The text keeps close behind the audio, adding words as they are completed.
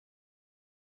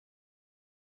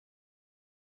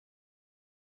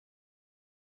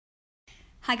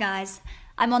Hi guys,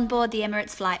 I'm on board the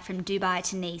Emirates flight from Dubai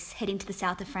to Nice, heading to the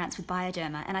south of France with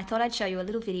Bioderma, and I thought I'd show you a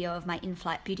little video of my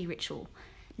in-flight beauty ritual.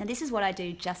 Now this is what I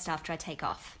do just after I take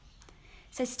off.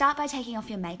 So start by taking off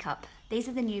your makeup. These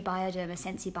are the new Bioderma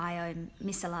Sensi Bio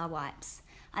Micellar wipes.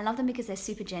 I love them because they're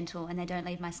super gentle and they don't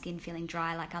leave my skin feeling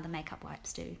dry like other makeup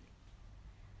wipes do.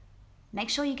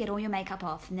 Make sure you get all your makeup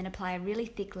off and then apply a really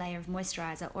thick layer of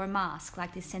moisturiser or a mask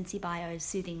like this Sensi Bio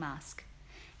Soothing Mask.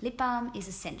 Lip balm is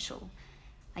essential.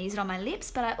 I use it on my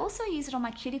lips, but I also use it on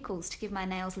my cuticles to give my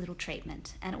nails a little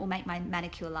treatment, and it will make my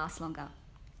manicure last longer.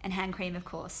 And hand cream, of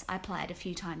course. I apply it a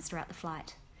few times throughout the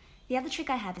flight. The other trick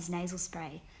I have is nasal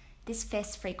spray. This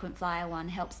Fess Frequent Flyer one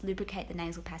helps lubricate the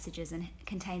nasal passages and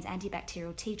contains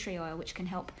antibacterial tea tree oil, which can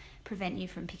help prevent you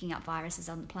from picking up viruses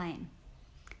on the plane.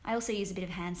 I also use a bit of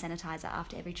hand sanitizer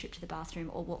after every trip to the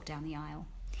bathroom or walk down the aisle.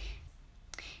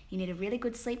 You need a really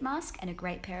good sleep mask and a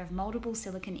great pair of moldable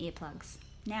silicone earplugs.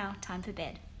 Now, time for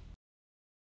bed.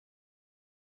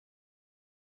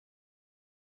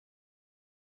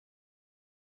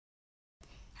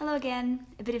 Hello again.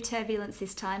 A bit of turbulence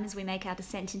this time as we make our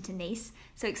descent into Nice,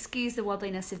 so excuse the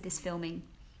wobbliness of this filming.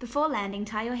 Before landing,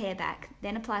 tie your hair back,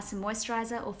 then apply some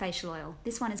moisturiser or facial oil.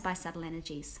 This one is by Subtle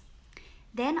Energies.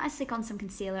 Then I slick on some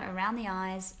concealer around the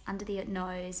eyes, under the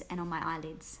nose and on my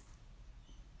eyelids.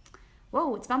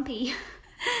 Whoa, it's bumpy!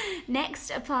 Next,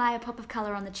 apply a pop of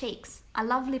colour on the cheeks. I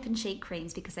love lip and cheek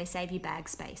creams because they save you bag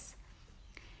space.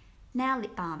 Now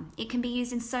lip balm. It can be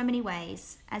used in so many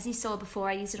ways. As you saw before,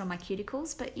 I used it on my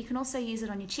cuticles, but you can also use it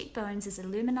on your cheekbones as a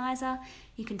luminizer.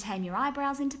 You can tame your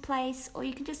eyebrows into place, or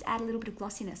you can just add a little bit of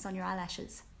glossiness on your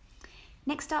eyelashes.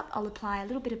 Next up, I'll apply a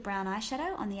little bit of brown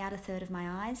eyeshadow on the outer third of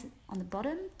my eyes, on the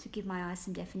bottom, to give my eyes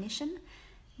some definition.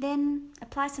 Then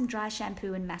apply some dry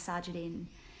shampoo and massage it in,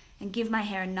 and give my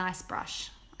hair a nice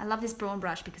brush. I love this Brawn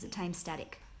brush because it tames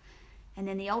static. And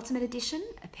then the ultimate addition,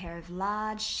 a pair of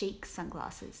large, chic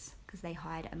sunglasses, because they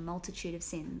hide a multitude of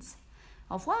sins.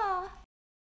 Au revoir!